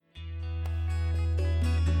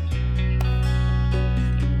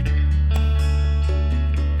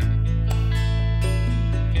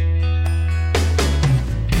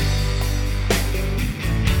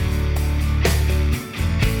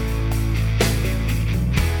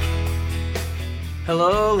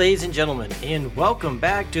Hello, ladies and gentlemen, and welcome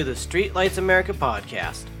back to the Streetlights America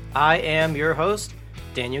podcast. I am your host,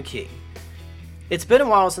 Daniel King. It's been a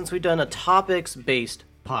while since we've done a topics-based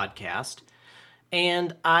podcast,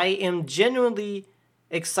 and I am genuinely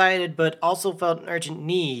excited but also felt an urgent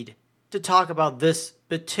need to talk about this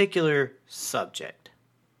particular subject.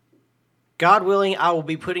 God willing, I will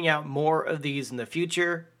be putting out more of these in the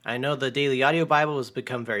future. I know the Daily Audio Bible has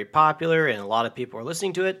become very popular and a lot of people are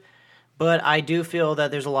listening to it, but I do feel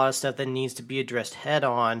that there's a lot of stuff that needs to be addressed head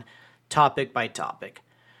on, topic by topic,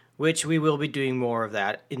 which we will be doing more of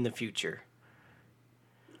that in the future.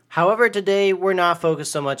 However, today we're not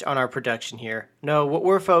focused so much on our production here. No, what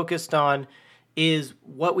we're focused on is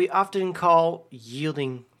what we often call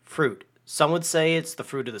yielding fruit. Some would say it's the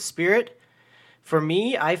fruit of the Spirit. For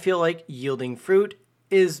me, I feel like yielding fruit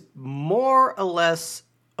is more or less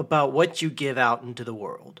about what you give out into the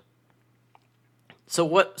world. So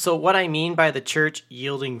what I mean by the church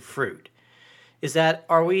yielding fruit is that,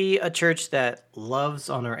 are we a church that loves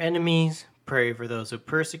on our enemies, pray for those who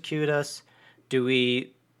persecute us? Do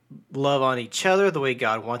we love on each other the way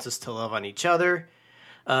God wants us to love on each other?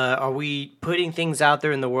 Are we putting things out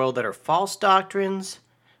there in the world that are false doctrines?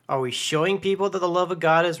 Are we showing people that the love of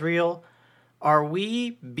God is real? Are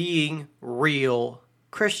we being real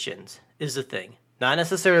Christians is the thing. Not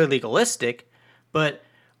necessarily legalistic, but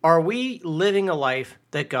are we living a life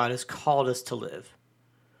that God has called us to live?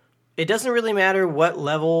 It doesn't really matter what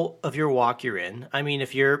level of your walk you're in. I mean,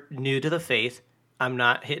 if you're new to the faith, I'm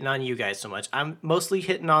not hitting on you guys so much. I'm mostly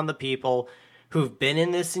hitting on the people who've been in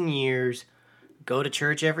this in years, go to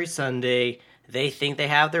church every Sunday, they think they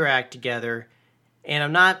have their act together, and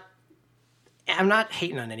I'm not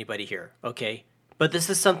hating on anybody here, okay? But this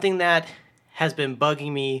is something that has been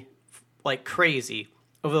bugging me like crazy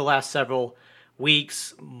over the last several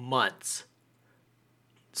weeks, months.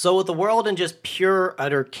 So with the world in just pure,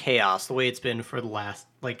 utter chaos, the way it's been for the last,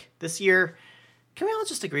 this year, can we all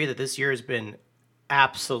just agree that this year has been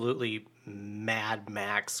absolutely Mad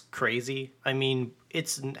Max crazy? I mean,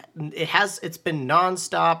 it's been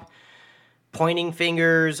nonstop pointing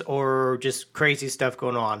fingers or just crazy stuff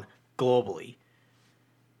going on globally.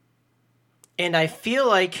 And I feel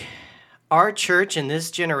like our church in this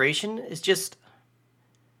generation is just,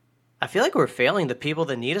 I feel like we're failing the people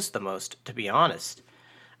that need us the most, to be honest.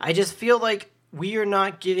 I just feel like we are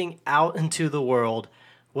not giving out into the world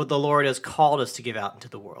what the Lord has called us to give out into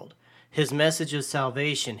the world. His message of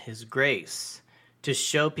salvation, His grace, to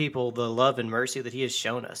show people the love and mercy that He has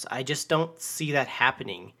shown us. I just don't see that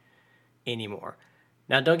happening anymore.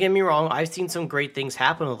 Now, don't get me wrong, I've seen some great things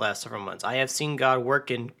happen in the last several months. I have seen God work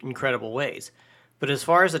in incredible ways. But as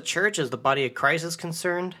far as the church, as the body of Christ is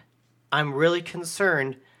concerned, I'm really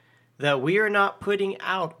concerned that we are not putting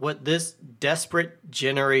out what this desperate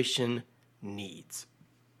generation needs.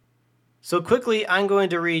 So quickly, I'm going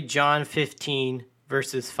to read John 15,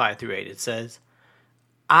 verses 5 through 8. It says,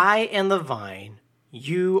 I am the vine,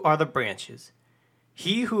 you are the branches.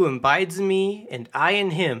 He who abides in me, and I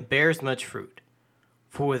in him, bears much fruit.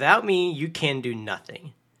 For without me, you can do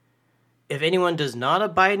nothing. If anyone does not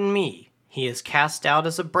abide in me, he is cast out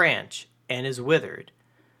as a branch and is withered.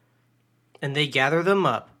 And they gather them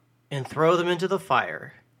up and throw them into the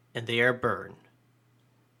fire, and they are burned.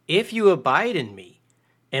 If you abide in me,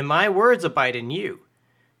 and my words abide in you,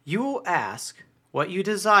 you will ask what you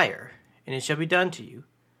desire, and it shall be done to you.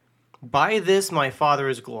 By this my Father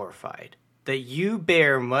is glorified, that you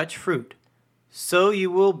bear much fruit, so you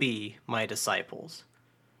will be my disciples.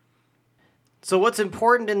 So what's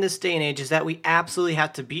important in this day and age is that we absolutely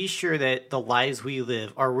have to be sure that the lives we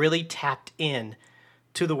live are really tapped in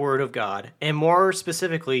to the Word of God, and more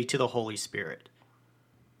specifically to the Holy Spirit.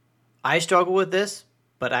 I struggle with this,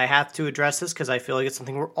 but I have to address this because I feel like it's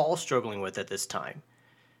something we're all struggling with at this time.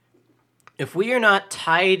 If we are not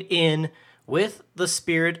tied in with the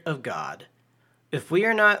Spirit of God, if we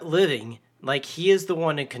are not living like He is the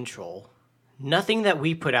one in control, nothing that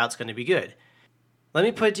we put out is going to be good. Let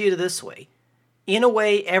me put it to you this way. In a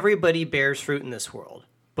way, everybody bears fruit in this world,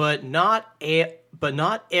 but not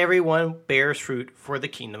everyone bears fruit for the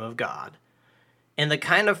kingdom of God. And the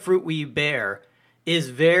kind of fruit we bear is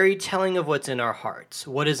very telling of what's in our hearts,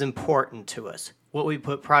 what is important to us, what we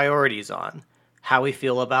put priorities on, how we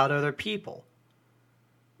feel about other people,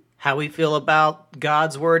 how we feel about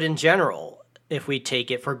God's word in general, if we take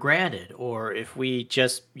it for granted, or if we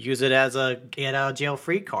just use it as a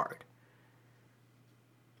get-out-of-jail-free card.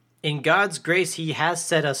 In God's grace, He has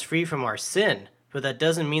set us free from our sin, but that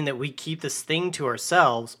doesn't mean that we keep this thing to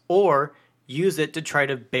ourselves or use it to try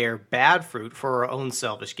to bear bad fruit for our own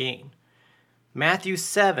selfish gain. Matthew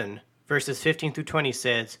 7, verses 15 through 20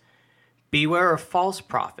 says, Beware of false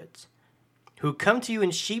prophets, who come to you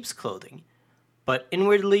in sheep's clothing, but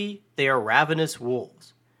inwardly they are ravenous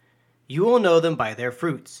wolves. You will know them by their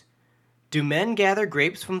fruits. Do men gather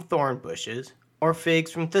grapes from thorn bushes, or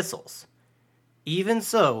figs from thistles? Even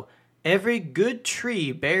so, every good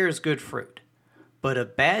tree bears good fruit, but a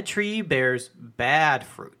bad tree bears bad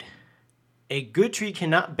fruit. A good tree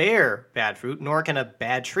cannot bear bad fruit, nor can a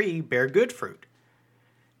bad tree bear good fruit.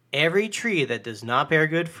 Every tree that does not bear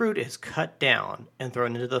good fruit is cut down and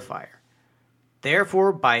thrown into the fire.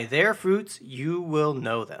 Therefore, by their fruits you will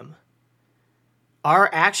know them. Our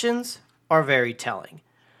actions are very telling.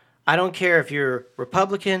 I don't care if you're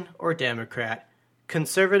Republican or Democrat,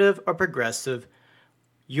 conservative or progressive,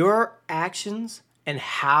 your actions and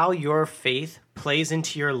how your faith plays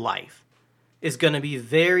into your life is going to be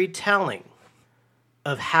very telling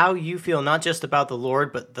of how you feel not just about the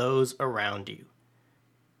Lord, but those around you.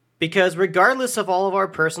 Because regardless of all of our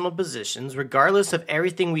personal positions, regardless of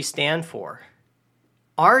everything we stand for,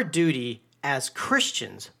 our duty as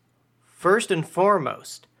Christians, first and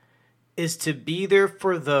foremost, is to be there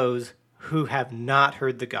for those who have not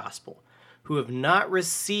heard the gospel, who have not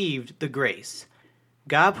received the grace.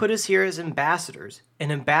 God put us here as ambassadors,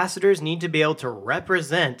 and ambassadors need to be able to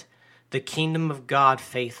represent the kingdom of God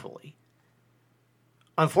faithfully.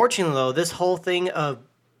 Unfortunately, though, this whole thing of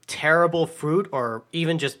terrible fruit or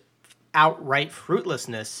even just outright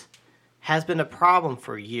fruitlessness has been a problem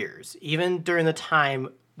for years. Even during the time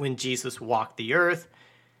when Jesus walked the earth,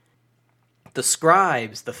 the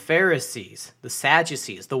scribes, the Pharisees, the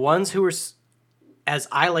Sadducees, the ones who were, as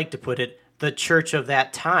I like to put it, the church of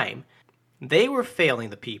that time, they were failing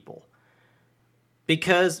the people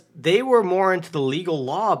because they were more into the legal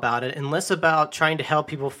law about it and less about trying to help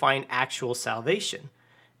people find actual salvation.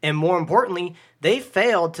 And more importantly, they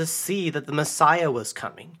failed to see that the Messiah was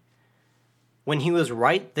coming when he was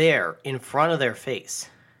right there in front of their face.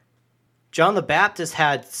 John the Baptist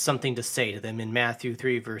had something to say to them in Matthew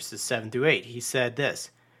 3, verses 7 through 8. He said this,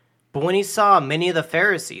 "But when he saw many of the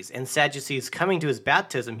Pharisees and Sadducees coming to his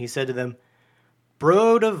baptism, he said to them,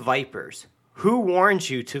 'Brood of vipers, who warned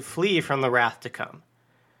you to flee from the wrath to come?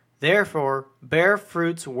 Therefore, bear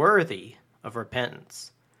fruits worthy of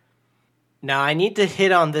repentance.'" Now, I need to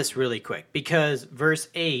hit on this really quick because verse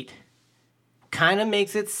 8 kind of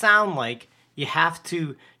makes it sound like you have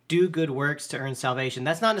to do good works to earn salvation.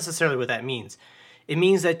 That's not necessarily what that means. It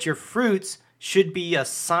means that your fruits should be a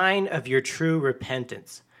sign of your true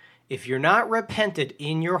repentance. If you're not repented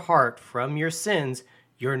in your heart from your sins,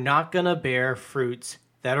 you're not going to bear fruits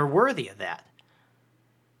that are worthy of that.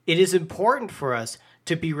 It is important for us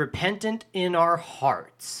to be repentant in our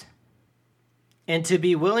hearts and to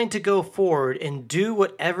be willing to go forward and do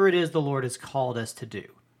whatever it is the Lord has called us to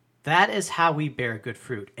do. That is how we bear good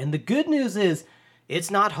fruit. And the good news is,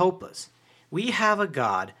 it's not hopeless. We have a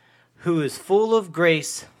God who is full of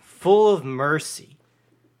grace, full of mercy.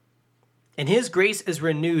 And his grace is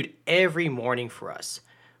renewed every morning for us.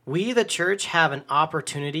 We, the church, have an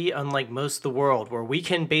opportunity, unlike most of the world, where we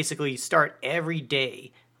can basically start every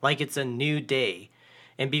day like it's a new day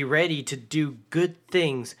and be ready to do good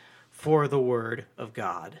things for the Word of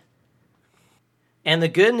God. And the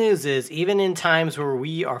good news is, even in times where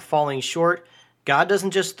we are falling short, God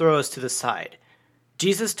doesn't just throw us to the side.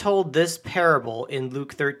 Jesus told this parable in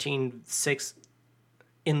Luke 13,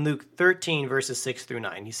 verses 6 through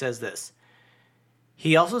 9. He says this,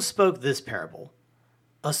 "He also spoke this parable.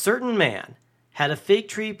 A certain man had a fig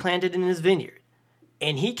tree planted in his vineyard,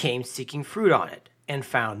 and he came seeking fruit on it, and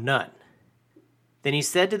found none. Then he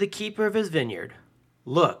said to the keeper of his vineyard,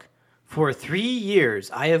 'Look, for 3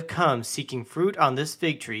 years I have come seeking fruit on this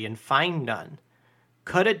fig tree, and find none.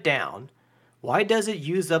 Cut it down. Why does it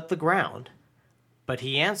use up the ground?' But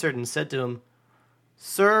he answered and said to him,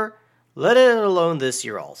 'Sir, let it alone this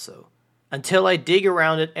year also, until I dig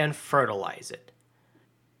around it and fertilize it.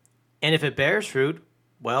 And if it bears fruit,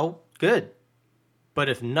 well, good. But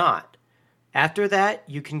if not, after that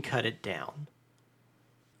you can cut it down.'"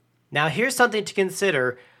 Now here's something to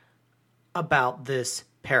consider about this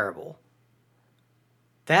parable.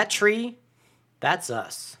 That tree, that's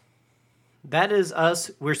us. That is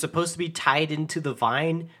us. We're supposed to be tied into the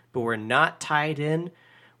vine, but we're not tied in.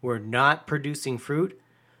 We're not producing fruit.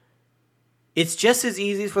 It's just as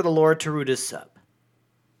easy for the Lord to root us up.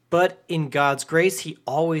 But in God's grace, he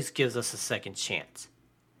always gives us a second chance.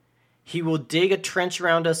 He will dig a trench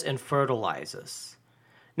around us and fertilize us.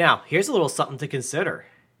 Now, here's a little something to consider.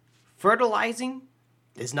 Fertilizing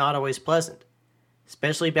is not always pleasant.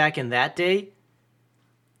 Especially back in that day,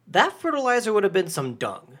 that fertilizer would have been some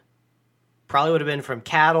dung. Probably would have been from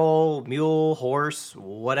cattle, mule, horse,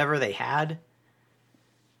 whatever they had.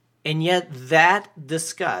 And yet that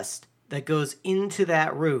disgust that goes into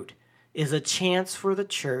that root is a chance for the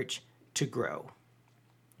church to grow.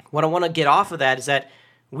 What I want to get off of that is that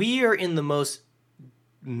we are in the most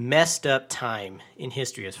messed up time in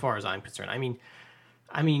history as far as I'm concerned.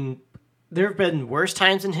 I mean, there have been worse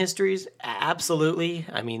times in histories, absolutely.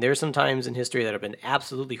 I mean, there's some times in history that have been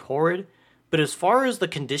absolutely horrid. But as far as the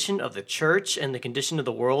condition of the church and the condition of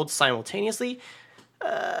the world simultaneously,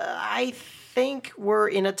 I think we're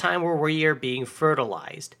in a time where we are being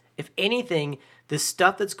fertilized. If anything, this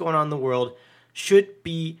stuff that's going on in the world should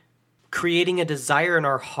be creating a desire in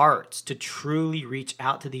our hearts to truly reach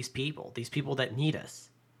out to these people that need us,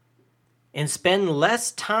 and spend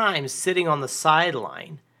less time sitting on the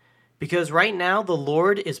sideline. Because right now, the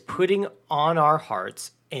Lord is putting on our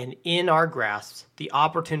hearts and in our grasps the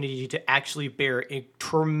opportunity to actually bear a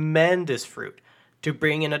tremendous fruit, to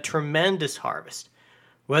bring in a tremendous harvest.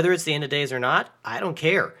 Whether it's the end of days or not, I don't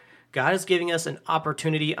care. God is giving us an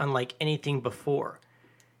opportunity unlike anything before.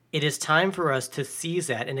 It is time for us to seize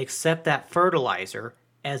that and accept that fertilizer,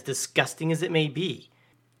 as disgusting as it may be,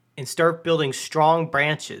 and start building strong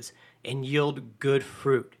branches and yield good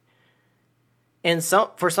fruit. And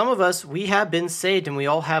for some of us, we have been saved and we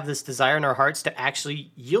all have this desire in our hearts to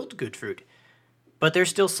actually yield good fruit. But there's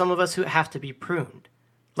still some of us who have to be pruned.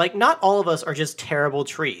 Like, not all of us are just terrible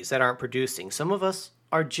trees that aren't producing. Some of us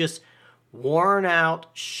are just worn out,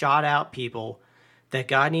 shot out people that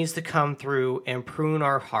God needs to come through and prune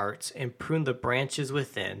our hearts and prune the branches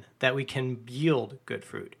within that we can yield good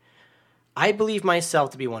fruit. I believe myself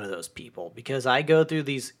to be one of those people because I go through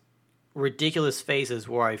these ridiculous phases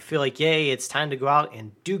where I feel like, yay, it's time to go out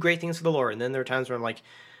and do great things for the Lord. And then there are times where I'm like,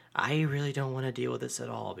 I really don't want to deal with this at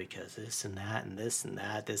all because this and that and this and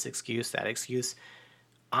that, this excuse, that excuse.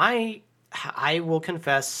 I will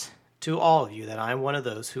confess to all of you that I'm one of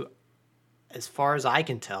those who, as far as I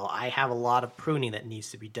can tell, I have a lot of pruning that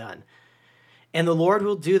needs to be done. And the Lord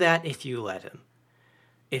will do that if you let him.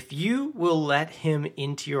 If you will let him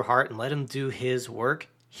into your heart and let him do his work,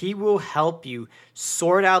 he will help you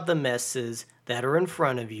sort out the messes that are in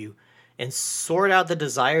front of you and sort out the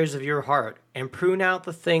desires of your heart and prune out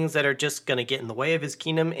the things that are just going to get in the way of his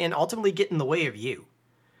kingdom and ultimately get in the way of you.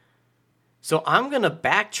 So I'm going to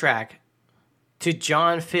backtrack to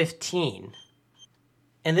John 15.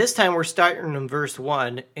 And this time we're starting in verse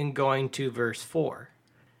 1 and going to verse 4.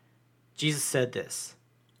 Jesus said this,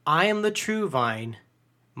 I am the true vine.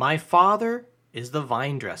 My Father is the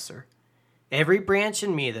vine dresser. Every branch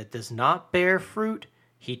in me that does not bear fruit,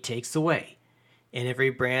 he takes away. And every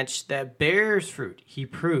branch that bears fruit, he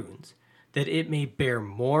prunes, that it may bear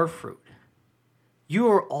more fruit. You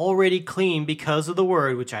are already clean because of the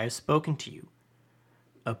word which I have spoken to you.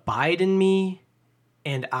 Abide in me,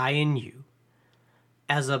 and I in you.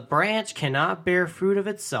 As a branch cannot bear fruit of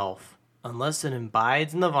itself unless it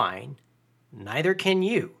abides in the vine, neither can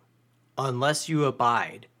you unless you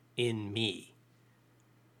abide in me.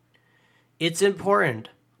 It's important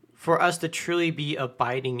for us to truly be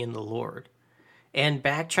abiding in the Lord. And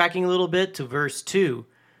backtracking a little bit to verse 2,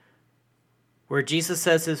 where Jesus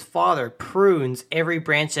says his Father prunes every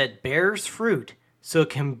branch that bears fruit so it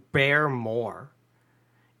can bear more.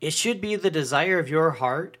 It should be the desire of your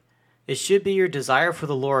heart. It should be your desire for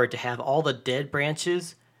the Lord to have all the dead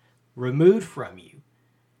branches removed from you.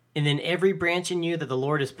 And then every branch in you that the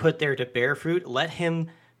Lord has put there to bear fruit, let him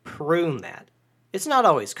prune that. It's not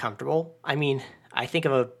always comfortable. I mean, I think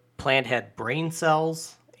if a plant had brain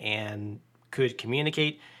cells and could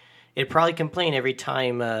communicate, it'd probably complain every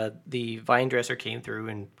time the vine dresser came through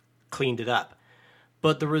and cleaned it up.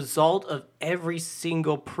 But the result of every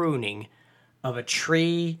single pruning of a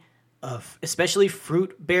tree, of especially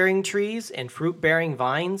fruit-bearing trees and fruit-bearing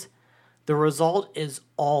vines, the result is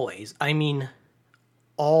always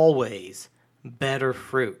better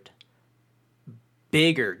fruit.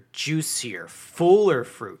 Bigger, juicier, fuller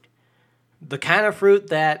fruit. The kind of fruit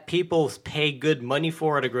that people pay good money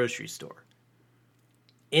for at a grocery store.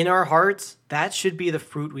 In our hearts, that should be the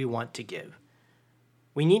fruit we want to give.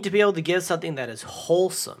 We need to be able to give something that is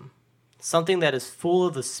wholesome, something that is full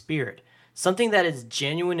of the Spirit, something that is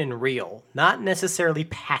genuine and real, not necessarily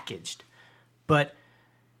packaged, but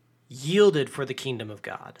yielded for the kingdom of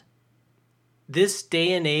God. This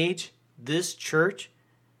day and age, this church,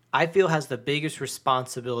 I feel has the biggest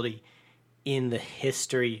responsibility in the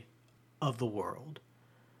history of the world.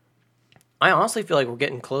 I honestly feel like we're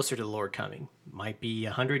getting closer to the Lord coming. Might be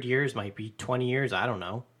 100 years, might be 20 years, I don't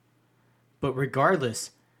know. But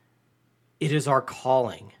regardless, it is our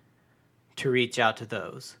calling to reach out to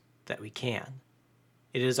those that we can.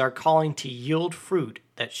 It is our calling to yield fruit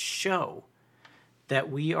that show that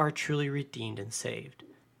we are truly redeemed and saved.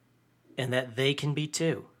 and that they can be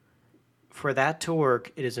too. For that to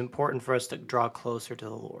work, it is important for us to draw closer to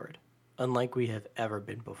the Lord, unlike we have ever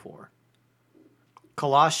been before.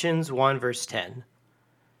 Colossians 1 verse 10,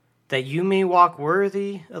 that you may walk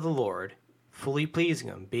worthy of the Lord, fully pleasing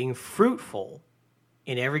Him, being fruitful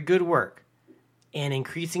in every good work, and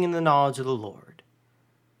increasing in the knowledge of the Lord.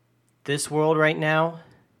 This world right now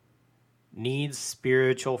needs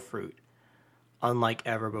spiritual fruit, unlike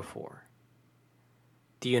ever before.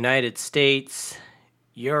 The United States,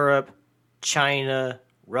 Europe, China,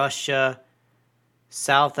 Russia,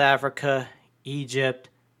 South Africa, Egypt,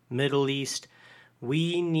 Middle East,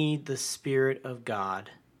 we need the Spirit of God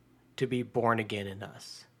to be born again in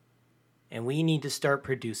us. And we need to start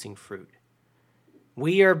producing fruit.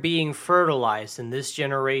 We are being fertilized in this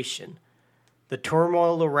generation. The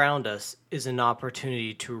turmoil around us is an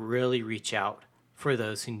opportunity to really reach out for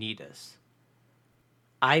those who need us.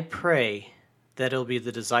 I pray that it'll be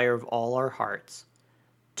the desire of all our hearts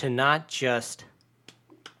to not just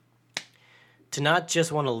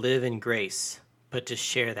want to live in grace, but to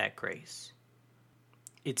share that grace.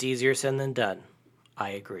 It's easier said than done,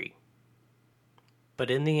 I agree. But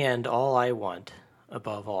in the end, all I want,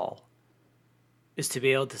 above all, is to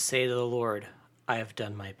be able to say to the Lord, I have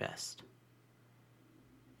done my best.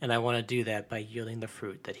 And I want to do that by yielding the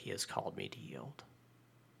fruit that He has called me to yield.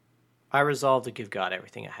 I resolve to give God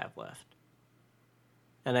everything I have left.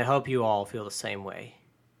 And I hope you all feel the same way,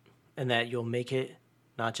 and that you'll make it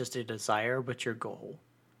not just a desire, but your goal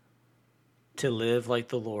to live like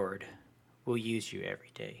the Lord will use you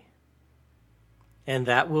every day. And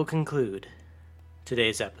that will conclude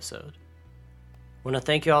today's episode. I want to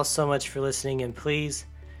thank you all so much for listening, and please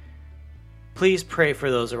pray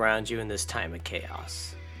for those around you in this time of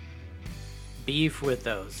chaos. Be with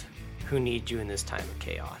those who need you in this time of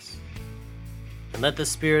chaos. And let the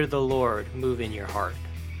Spirit of the Lord move in your heart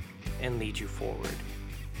and lead you forward.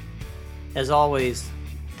 As always,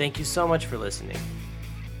 thank you so much for listening.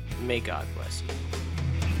 May God bless you.